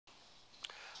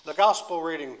The gospel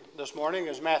reading this morning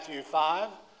is Matthew 5,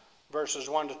 verses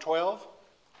 1 to 12,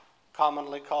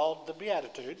 commonly called the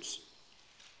Beatitudes.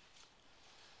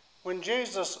 When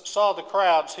Jesus saw the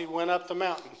crowds, he went up the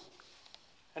mountain,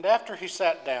 and after he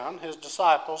sat down, his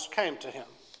disciples came to him.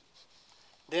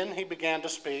 Then he began to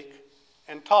speak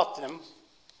and taught them,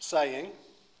 saying,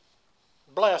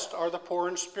 "Blessed are the poor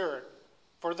in spirit,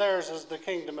 for theirs is the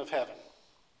kingdom of heaven.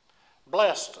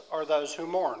 Blessed are those who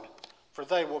mourn, for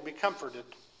they will be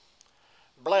comforted.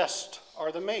 Blessed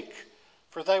are the meek,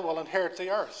 for they will inherit the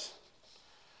earth.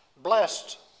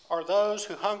 Blessed are those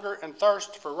who hunger and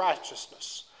thirst for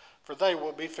righteousness, for they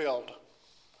will be filled.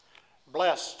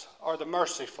 Blessed are the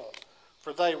merciful,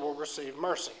 for they will receive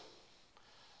mercy.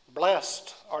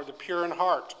 Blessed are the pure in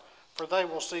heart, for they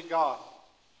will see God.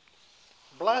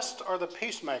 Blessed are the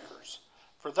peacemakers,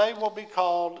 for they will be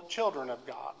called children of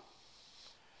God.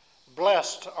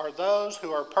 Blessed are those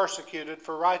who are persecuted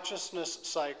for righteousness'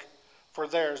 sake, for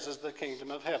theirs is the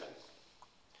kingdom of heaven.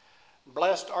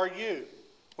 Blessed are you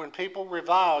when people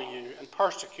revile you and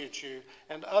persecute you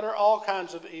and utter all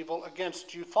kinds of evil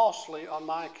against you falsely on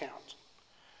my account.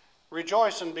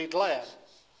 Rejoice and be glad,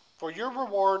 for your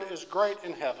reward is great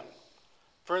in heaven,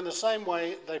 for in the same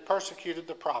way they persecuted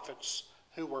the prophets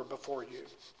who were before you."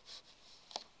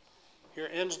 Here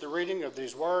ends the reading of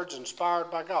these words inspired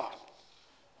by God.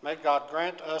 May God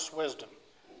grant us wisdom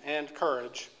and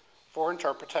courage for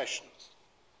interpretation.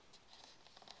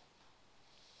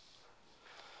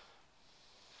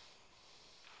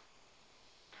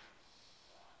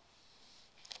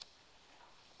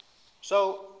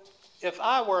 So, if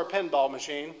I were a pinball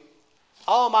machine,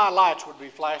 all my lights would be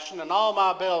flashing and all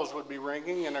my bells would be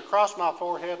ringing, and across my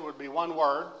forehead would be one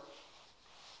word: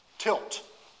 tilt.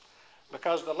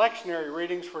 Because the lectionary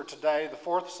readings for today, the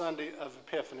fourth Sunday of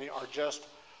Epiphany, are just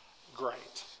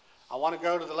great. I want to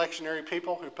go to the lectionary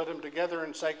people who put them together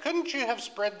and say, couldn't you have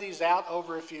spread these out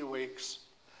over a few weeks?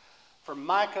 From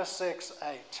Micah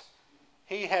 6:8,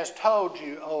 "He has told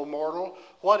you, O mortal,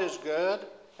 what is good,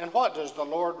 and what does the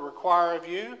Lord require of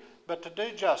you, but to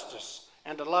do justice,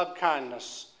 and to love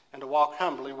kindness, and to walk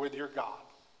humbly with your God."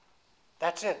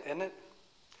 That's it, isn't it?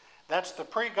 That's the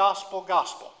pre-gospel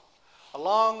gospel,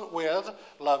 along with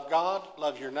love God,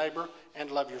 love your neighbor,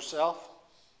 and love yourself.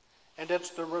 And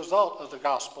it's the result of the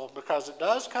gospel, because it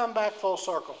does come back full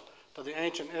circle to the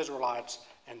ancient Israelites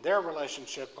and their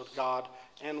relationship with God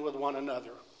and with one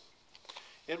another.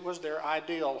 It was their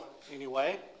ideal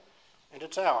anyway, and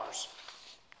it's ours.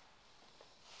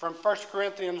 From 1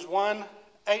 Corinthians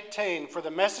 1:18, "For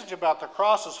the message about the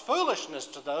cross is foolishness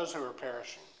to those who are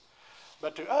perishing,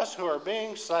 but to us who are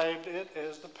being saved, it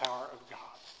is the power of God."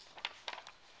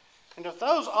 And if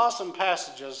those awesome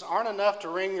passages aren't enough to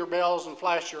ring your bells and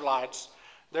flash your lights,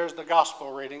 there's the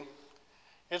gospel reading.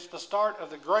 It's the start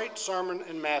of the great sermon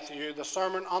in Matthew, the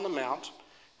Sermon on the Mount,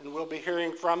 and we'll be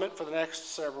hearing from it for the next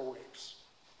several weeks.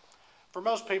 For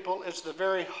most people, it's the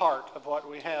very heart of what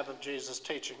we have of Jesus'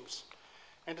 teachings.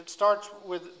 And it starts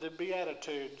with the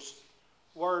Beatitudes,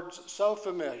 words so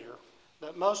familiar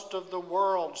that most of the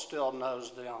world still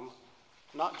knows them,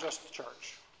 not just the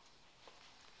church.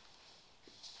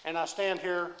 And I stand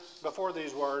here before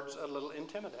these words a little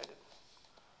intimidated.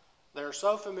 They're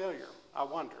so familiar, I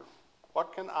wonder,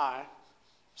 what can I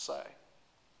say?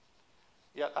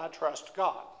 Yet I trust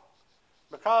God,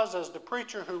 because as the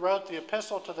preacher who wrote the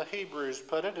epistle to the Hebrews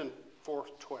put it in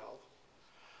 4:12,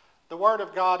 the word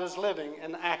of God is living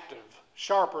and active,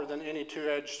 sharper than any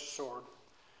two-edged sword,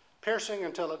 piercing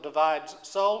until it divides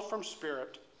soul from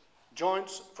spirit,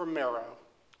 joints from marrow.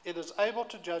 It is able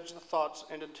to judge the thoughts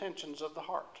and intentions of the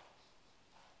heart.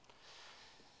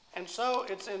 And so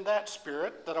it's in that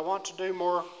spirit that I want to do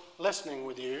more listening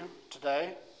with you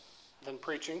today than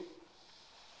preaching.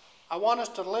 I want us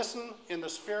to listen in the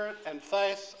spirit and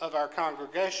faith of our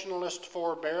Congregationalist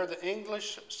forebear, the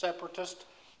English separatist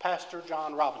Pastor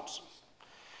John Robinson,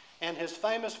 and his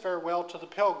famous farewell to the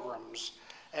Pilgrims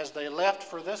as they left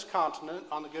for this continent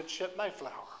on the good ship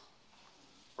Mayflower.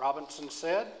 Robinson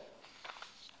said,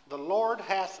 "The Lord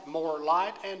hath more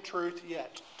light and truth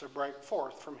yet to break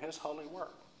forth from his holy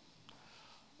word."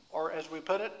 Or as we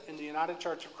put it in the United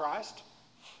Church of Christ,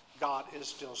 God is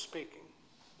still speaking.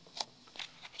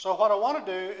 So what I want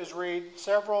to do is read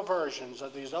several versions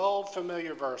of these old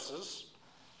familiar verses.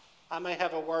 I may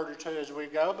have a word or two as we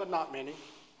go, but not many.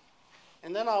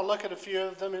 And then I'll look at a few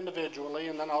of them individually,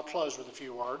 and then I'll close with a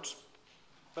few words.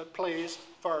 But please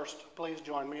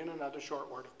join me in another short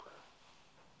word of prayer.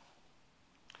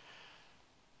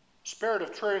 Spirit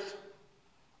of truth,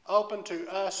 open to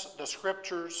us the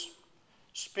Scriptures,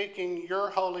 speaking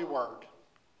your holy word,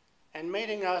 and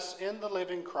meeting us in the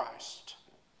living Christ.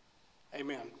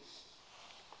 Amen.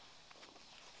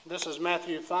 This is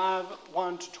Matthew 5,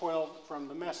 1-12 from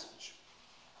the Message.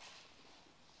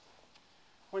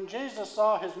 When Jesus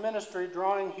saw his ministry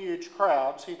drawing huge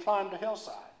crowds, he climbed a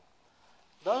hillside.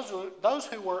 Those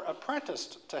who were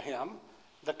apprenticed to him,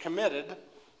 the committed,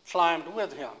 climbed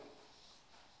with him.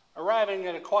 Arriving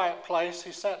at a quiet place,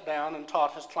 he sat down and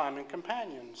taught his climbing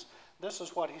companions. This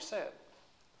is what he said.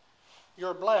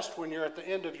 You're blessed when you're at the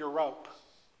end of your rope.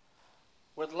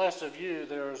 With less of you,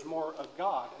 there is more of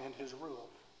God and his rule.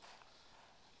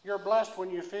 You're blessed when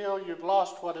you feel you've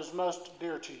lost what is most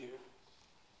dear to you.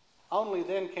 Only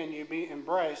then can you be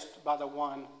embraced by the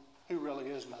one who really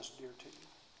is most dear to you.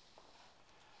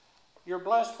 You're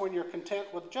blessed when you're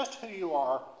content with just who you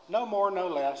are, no more, no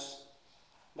less.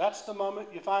 That's the moment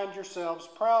you find yourselves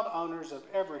proud owners of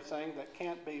everything that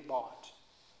can't be bought.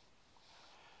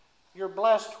 You're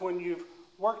blessed when you've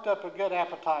worked up a good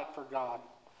appetite for God.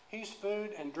 He's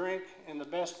food and drink and the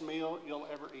best meal you'll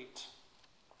ever eat.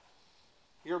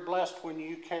 You're blessed when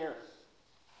you care.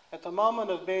 At the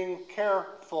moment of being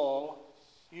careful,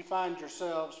 you find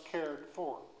yourselves cared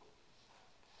for.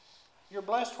 You're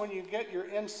blessed when you get your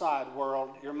inside world,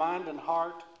 your mind and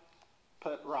heart,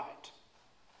 put right.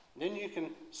 Then you can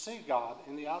see God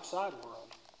in the outside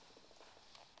world.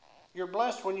 You're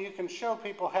blessed when you can show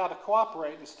people how to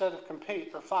cooperate instead of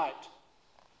compete or fight.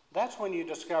 That's when you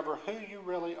discover who you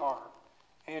really are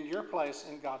and your place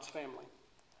in God's family.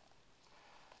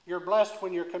 You're blessed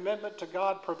when your commitment to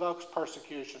God provokes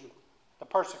persecution. The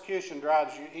persecution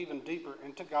drives you even deeper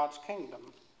into God's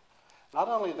kingdom. Not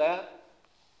only that,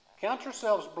 count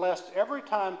yourselves blessed every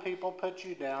time people put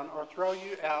you down or throw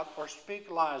you out or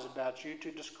speak lies about you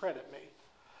to discredit me.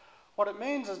 What it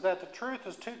means is that the truth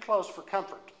is too close for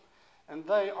comfort, and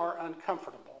they are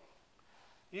uncomfortable.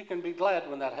 You can be glad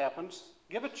when that happens.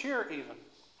 Give a cheer even.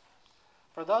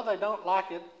 For though they don't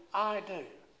like it, I do.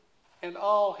 And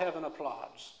all heaven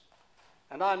applauds.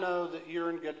 And I know that you're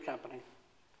in good company.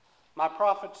 My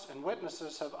prophets and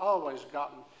witnesses have always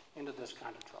gotten into this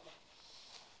kind of trouble.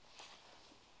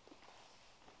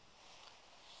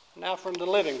 Now from the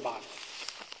Living Bible.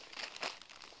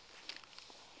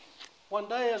 One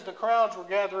day as the crowds were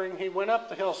gathering, he went up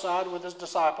the hillside with his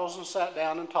disciples and sat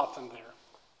down and taught them there.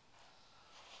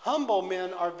 Humble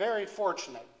men are very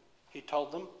fortunate, he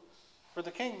told them, for the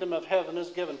kingdom of heaven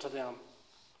is given to them.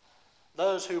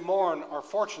 Those who mourn are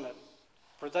fortunate,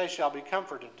 for they shall be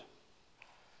comforted.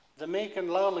 The meek and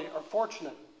lowly are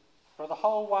fortunate, for the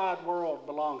whole wide world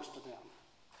belongs to them.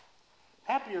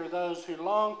 Happy are those who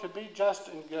long to be just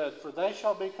and good, for they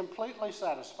shall be completely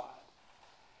satisfied.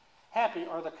 Happy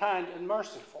are the kind and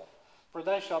merciful, for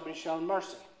they shall be shown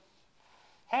mercy.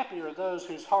 Happy are those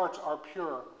whose hearts are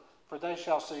pure, for they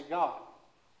shall see God.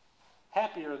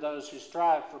 Happy are those who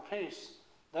strive for peace,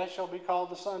 they shall be called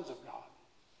the sons of God.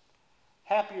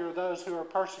 Happy are those who are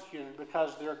persecuted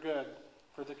because they're good,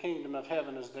 for the kingdom of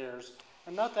heaven is theirs.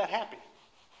 And note that happy.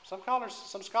 Some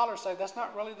scholars say that's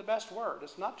not really the best word.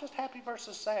 It's not just happy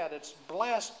versus sad. It's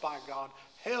blessed by God,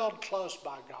 held close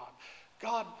by God.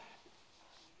 God,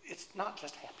 it's not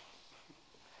just happy.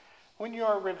 When you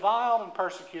are reviled and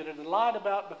persecuted and lied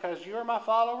about because you are my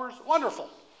followers, wonderful.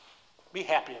 Be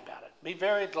happy about it. Be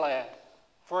very glad,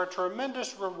 for a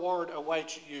tremendous reward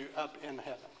awaits you up in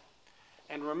heaven.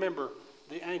 And remember,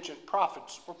 the ancient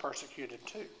prophets were persecuted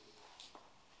too.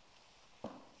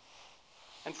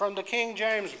 And from the King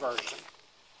James Version,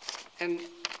 and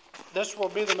this will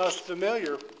be the most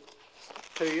familiar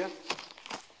to you,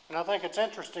 and I think it's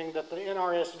interesting that the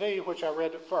NRSV, which I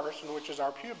read at first, and which is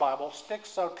our Pew Bible, sticks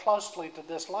so closely to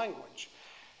this language.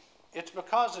 It's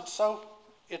because it's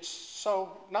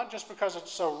so, not just because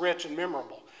it's so rich and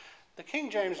memorable. The King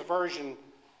James Version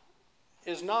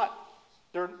is not,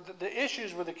 the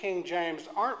issues with the King James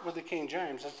aren't with the King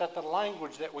James. It's that the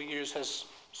language that we use has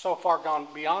so far gone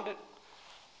beyond it.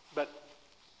 But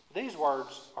these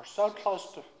words are so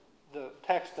close to the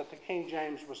text that the King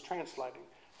James was translating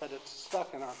that it's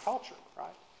stuck in our culture,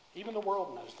 right? Even the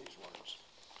world knows these words.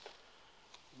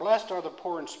 Blessed are the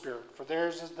poor in spirit, for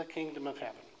theirs is the kingdom of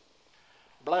heaven.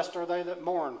 Blessed are they that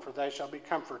mourn, for they shall be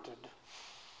comforted.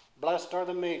 Blessed are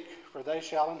the meek, for they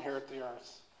shall inherit the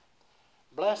earth.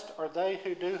 Blessed are they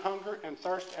who do hunger and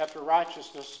thirst after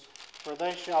righteousness, for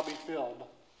they shall be filled.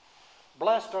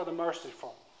 Blessed are the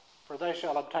merciful, for they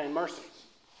shall obtain mercy.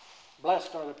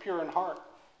 Blessed are the pure in heart,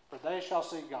 for they shall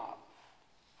see God.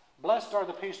 Blessed are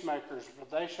the peacemakers, for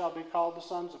they shall be called the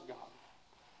sons of God.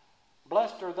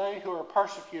 Blessed are they who are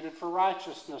persecuted for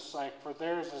righteousness' sake, for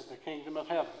theirs is the kingdom of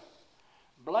heaven.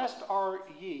 Blessed are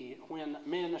ye when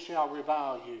men shall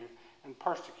revile you and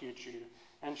persecute you,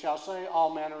 and shall say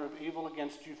all manner of evil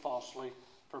against you falsely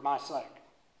for my sake.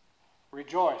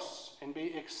 Rejoice and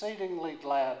be exceedingly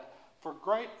glad, for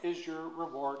great is your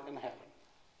reward in heaven.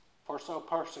 For so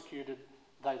persecuted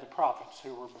they the prophets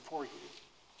who were before you.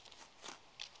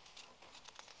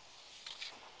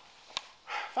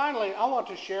 Finally, I want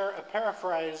to share a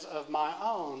paraphrase of my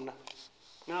own.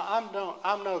 Now,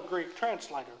 I'm no Greek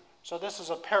translator, so this is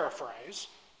a paraphrase.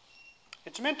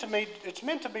 It's meant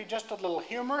to be just a little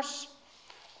humorous,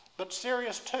 but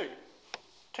serious too.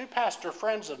 Two pastor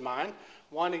friends of mine,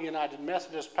 one a United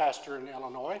Methodist pastor in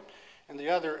Illinois, and the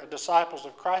other a Disciples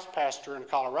of Christ pastor in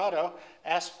Colorado,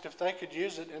 asked if they could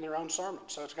use it in their own sermon,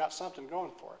 so it's got something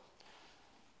going for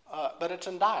it. But it's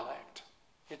in dialect.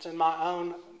 It's in my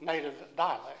own native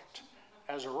dialect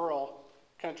as a rural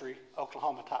country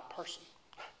Oklahoma type person.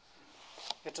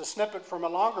 It's a snippet from a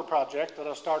longer project that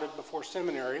I started before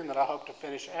seminary and that I hope to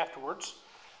finish afterwards.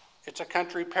 It's a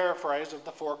country paraphrase of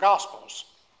the four Gospels.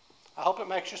 I hope it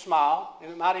makes you smile,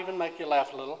 and it might even make you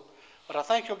laugh a little, but I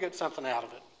think you'll get something out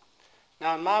of it.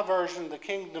 Now, in my version, the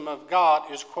kingdom of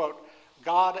God is, quote,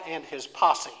 God and his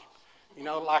posse. You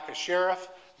know, like a sheriff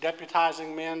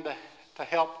deputizing men to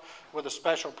help with a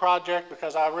special project,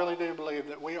 because I really do believe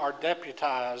that we are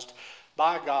deputized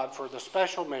by God for the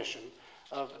special mission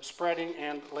of spreading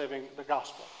and living the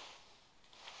gospel.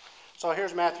 So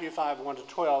here's Matthew 5,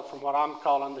 1-12 from what I'm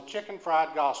calling the Chicken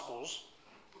Fried Gospels,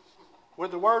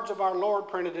 with the words of our Lord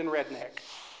printed in redneck.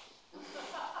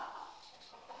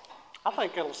 I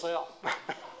think it'll sell.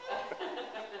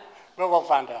 But we'll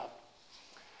find out.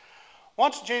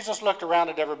 Once Jesus looked around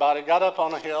at everybody, got up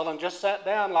on a hill, and just sat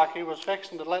down like he was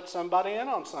fixing to let somebody in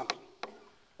on something.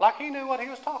 Like he knew what he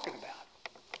was talking about.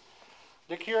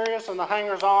 The curious and the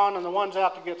hangers-on and the ones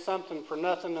out to get something for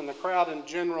nothing and the crowd in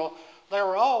general, they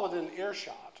were all within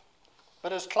earshot.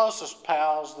 But his closest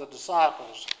pals, the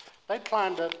disciples, they had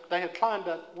climbed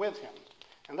up with him,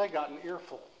 and they got an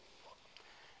earful.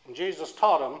 And Jesus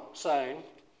taught them, saying,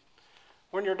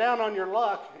 when you're down on your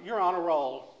luck, you're on a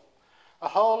roll, a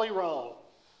holy roll,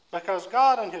 because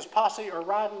God and his posse are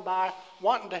riding by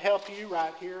wanting to help you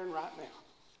right here and right now.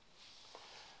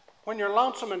 When you're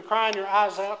lonesome and crying your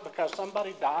eyes out because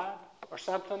somebody died or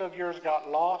something of yours got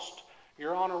lost,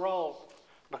 you're on a roll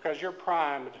because you're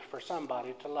primed for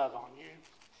somebody to love on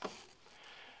you.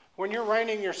 When you're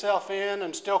reining yourself in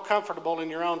and still comfortable in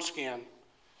your own skin,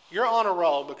 you're on a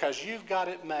roll because you've got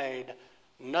it made.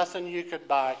 Nothing you could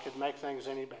buy could make things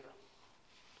any better.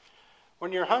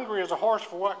 When you're hungry as a horse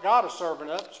for what God is serving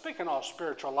up, speaking all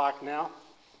spiritual like now,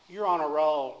 you're on a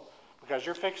roll because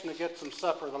you're fixing to get some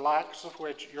supper, the likes of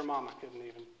which your mama couldn't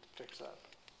even fix up.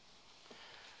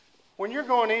 When you're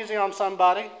going easy on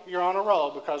somebody, you're on a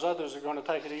roll because others are going to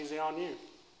take it easy on you.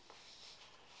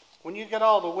 When you get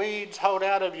all the weeds hoed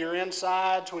out of your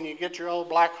insides, when you get your old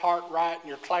black heart right and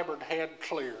your clabbered head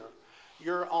clear,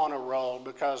 you're on a roll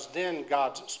because then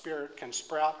God's Spirit can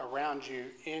sprout around you,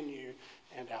 in you,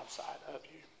 and outside of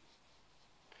you.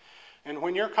 And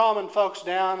when you're calming folks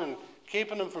down and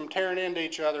keeping them from tearing into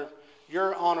each other,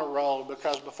 you're on a roll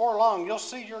because before long you'll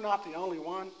see you're not the only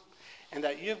one and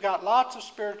that you've got lots of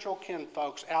spiritual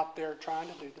kinfolks out there trying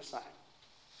to do the same.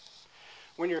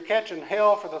 When you're catching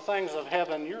hell for the things of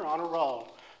heaven, you're on a roll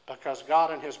because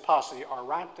God and his posse are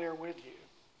right there with you.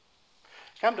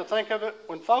 Come to think of it,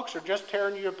 when folks are just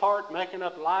tearing you apart, making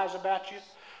up lies about you,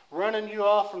 running you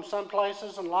off from some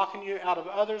places and locking you out of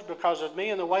others because of me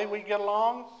and the way we get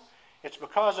along, it's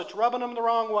because it's rubbing them the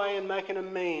wrong way and making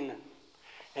them mean.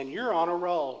 And you're on a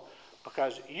roll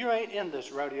because you ain't in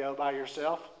this rodeo by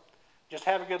yourself. Just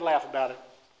have a good laugh about it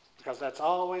because that's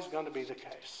always going to be the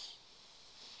case.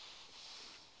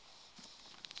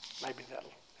 Maybe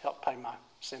that'll help pay my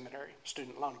seminary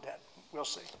student loan debt. We'll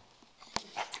see.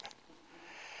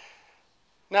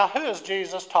 Now, who is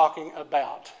Jesus talking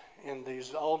about in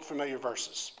these old familiar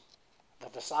verses? The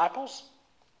disciples?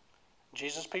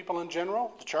 Jesus' people in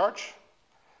general? The church?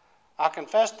 I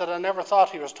confess that I never thought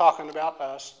he was talking about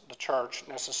us, the church,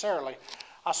 necessarily.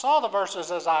 I saw the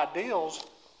verses as ideals,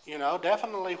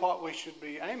 definitely what we should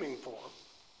be aiming for.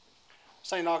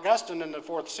 St. Augustine in the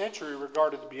 4th century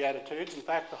regarded the Beatitudes, in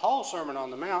fact, the whole Sermon on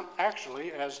the Mount,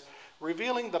 actually, as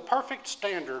revealing the perfect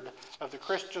standard of the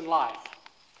Christian life.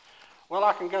 Well,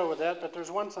 I can go with that, but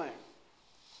there's one thing.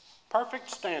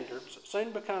 Perfect standards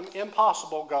soon become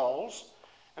impossible goals,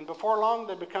 and before long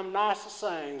they become nice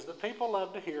sayings that people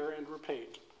love to hear and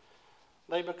repeat.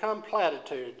 They become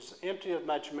platitudes, empty of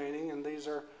much meaning, and these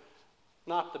are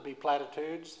not the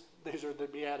be-platitudes, these are the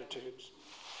Beatitudes.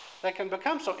 They can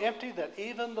become so empty that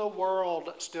even the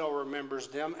world still remembers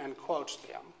them and quotes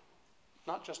them,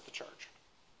 not just the church.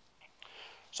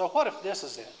 So what if this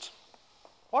is it?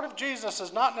 What if Jesus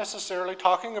is not necessarily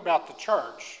talking about the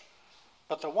church,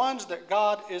 but the ones that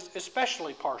God is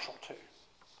especially partial to?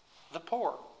 The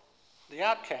poor, the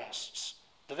outcasts,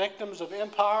 the victims of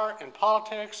empire and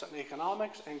politics and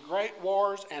economics and great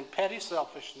wars and petty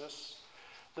selfishness,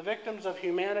 the victims of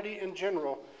humanity in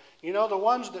general. You know, the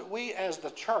ones that we as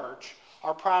the church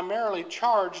are primarily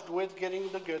charged with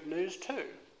getting the good news to.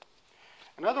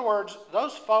 In other words,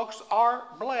 those folks are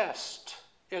blessed.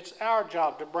 It's our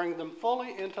job to bring them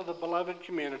fully into the beloved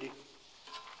community,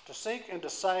 to seek and to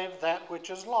save that which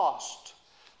is lost.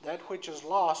 That which is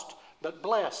lost but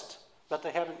blessed, but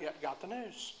they haven't yet got the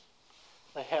news.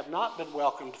 They have not been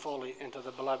welcomed fully into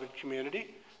the beloved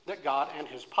community that God and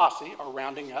his posse are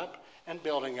rounding up and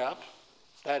building up.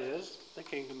 That is, the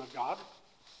kingdom of God.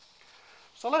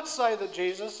 So let's say that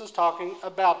Jesus is talking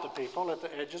about the people at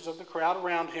the edges of the crowd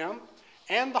around him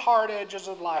and the hard edges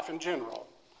of life in general.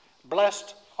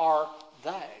 Blessed are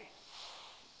they.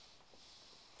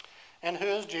 And who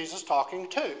is Jesus talking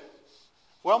to?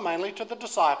 Well, mainly to the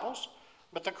disciples,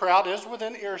 but the crowd is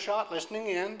within earshot listening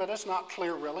in, but it's not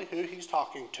clear really who he's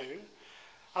talking to.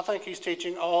 I think he's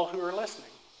teaching all who are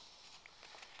listening.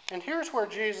 And here's where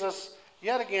Jesus,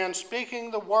 yet again,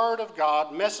 speaking the word of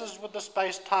God, messes with the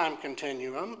space-time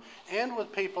continuum and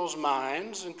with people's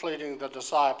minds, including the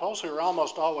disciples, who are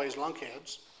almost always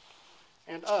lunkheads,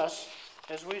 and us,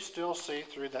 as we still see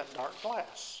through that dark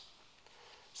glass.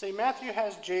 See, Matthew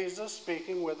has Jesus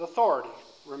speaking with authority.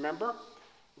 Remember?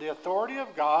 The authority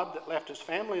of God that left his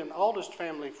family and oldest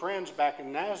family friends back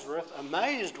in Nazareth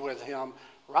amazed with him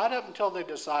right up until they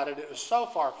decided it was so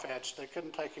far-fetched they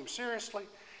couldn't take him seriously,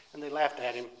 and they laughed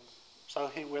at him. So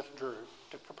he withdrew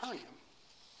to Capernaum.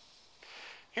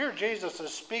 Here Jesus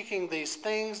is speaking these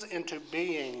things into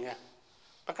being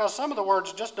because some of the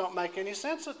words just don't make any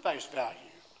sense at face value.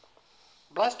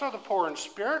 Blessed are the poor in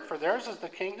spirit, for theirs is the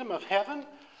kingdom of heaven.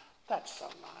 That's so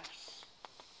nice.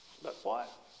 But what?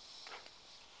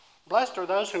 Blessed are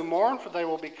those who mourn, for they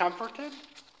will be comforted.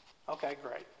 Okay,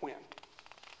 great. When?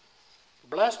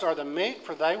 Blessed are the meek,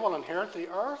 for they will inherit the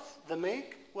earth. The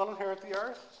meek will inherit the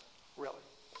earth? Really?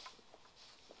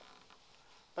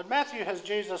 But Matthew has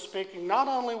Jesus speaking not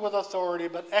only with authority,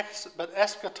 but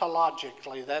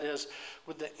eschatologically, that is,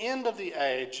 with the end of the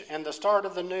age and the start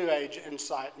of the new age in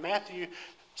sight. Matthew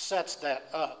sets that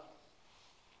up.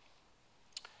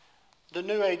 The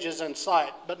new age is in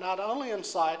sight, but not only in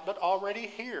sight, but already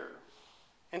here.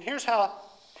 And here's how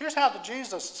the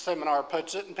Jesus seminar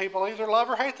puts it, and people either love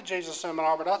or hate the Jesus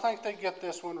seminar, but I think they get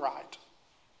this one right.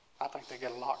 I think they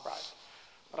get a lot right,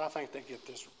 but I think they get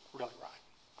this really right.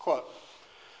 Quote,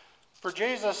 for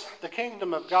Jesus, the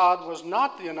kingdom of God was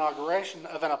not the inauguration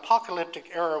of an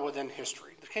apocalyptic era within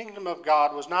history. The kingdom of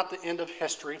God was not the end of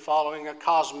history following a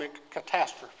cosmic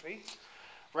catastrophe.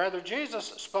 Rather, Jesus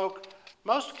spoke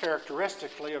most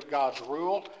characteristically of God's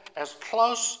rule as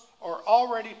close or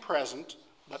already present,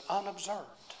 but unobserved.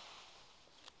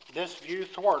 This view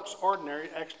thwarts ordinary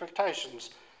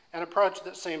expectations, an approach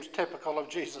that seems typical of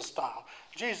Jesus' style.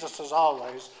 Jesus is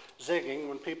always zigging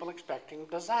when people expect him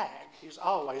to zag. He's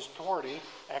always thwarting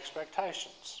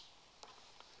expectations.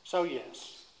 So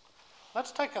yes,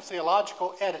 let's take a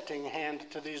theological editing hand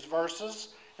to these verses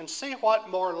and see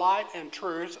what more light and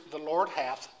truth the Lord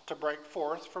hath to break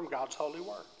forth from God's holy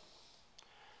word.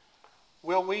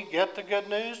 Will we get the good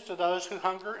news to those who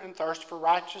hunger and thirst for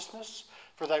righteousness?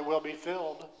 For they will be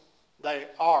filled. They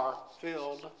are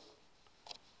filled.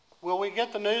 Will we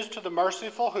get the news to the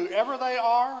merciful, whoever they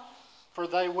are? For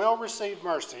they will receive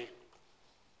mercy.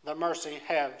 The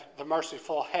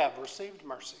merciful have received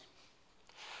mercy.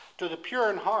 To the pure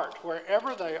in heart,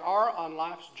 wherever they are on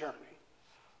life's journey,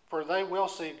 for they will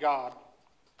see God.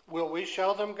 Will we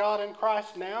show them God in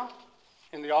Christ now,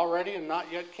 in the already and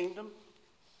not yet kingdom?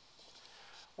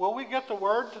 Will we get the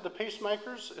word to the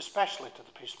peacemakers, especially to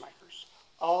the peacemakers?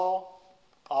 All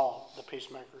the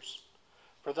peacemakers.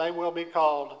 For they will be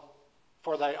called,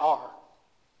 for they are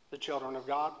the children of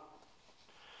God.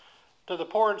 To the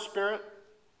poor in spirit,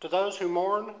 to those who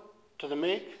mourn, to the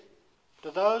meek,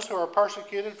 to those who are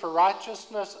persecuted for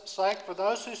righteousness' sake, for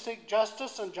those who seek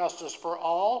justice and justice for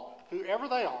all, whoever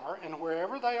they are and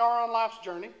wherever they are on life's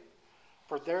journey,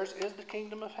 for theirs is the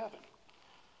kingdom of heaven.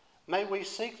 May we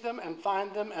seek them and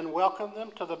find them and welcome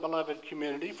them to the beloved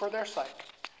community for their sake,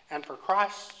 and for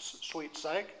Christ's sweet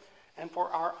sake, and for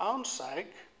our own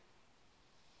sake,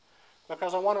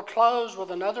 because I want to close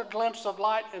with another glimpse of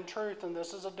light and truth, and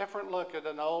this is a different look at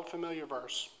an old familiar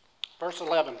verse. Verse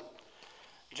 11,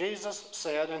 Jesus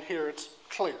said, and here it's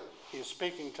clear, he is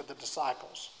speaking to the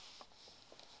disciples,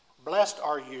 blessed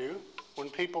are you when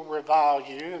people revile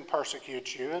you and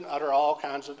persecute you and utter all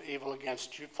kinds of evil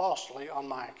against you falsely on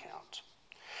my account.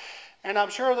 And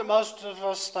I'm sure that most of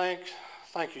us think,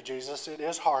 thank you, Jesus, it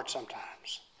is hard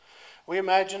sometimes. We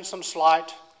imagine some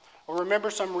slight, or remember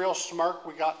some real smirk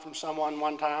we got from someone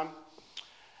one time,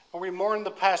 or we mourn the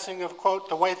passing of, quote,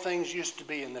 the way things used to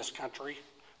be in this country,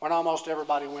 when almost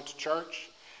everybody went to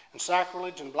church, and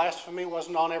sacrilege and blasphemy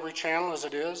wasn't on every channel as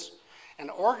it is, and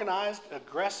organized,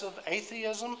 aggressive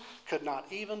atheism could not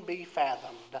even be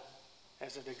fathomed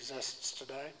as it exists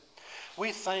today.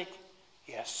 We think,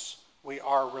 yes, we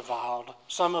are reviled.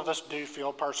 Some of us do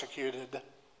feel persecuted.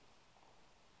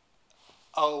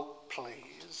 Oh,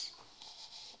 please.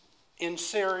 In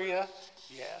Syria,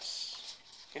 yes.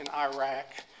 In Iraq,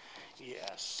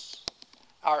 yes.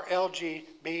 Our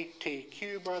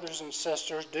LGBTQ brothers and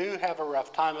sisters do have a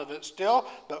rough time of it still,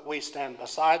 but we stand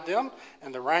beside them,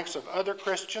 and the ranks of other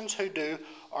Christians who do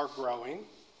are growing.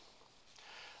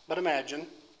 But imagine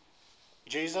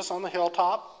Jesus on the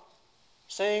hilltop,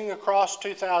 seeing across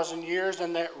 2,000 years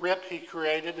and that rip he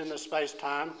created in the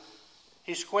space-time.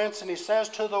 He squints and he says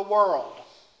to the world,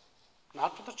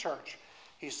 not to the church,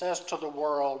 he says to the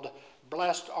world,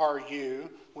 blessed are you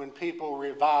when people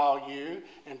revile you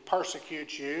and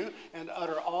persecute you and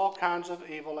utter all kinds of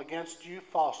evil against you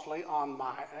falsely on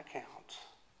my account.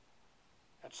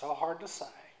 It's so hard to say.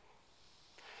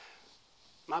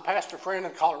 My pastor friend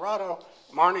in Colorado,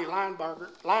 Marnie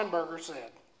Lineberger,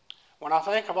 said, when I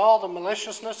think of all the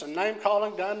maliciousness and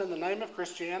name-calling done in the name of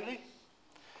Christianity,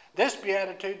 this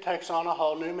beatitude takes on a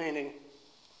whole new meaning.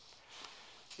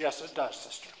 Yes, it does,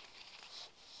 sister.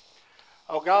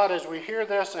 Oh God, as we hear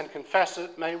this and confess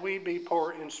it, may we be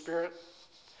poor in spirit.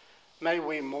 May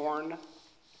we mourn.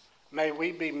 May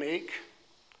we be meek.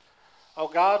 Oh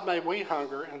God, may we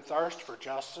hunger and thirst for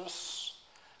justice.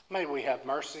 May we have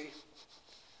mercy.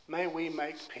 May we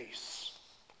make peace,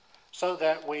 so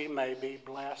that we may be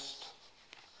blessed.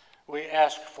 We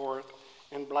ask for it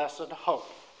in blessed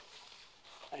hope.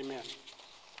 Amen.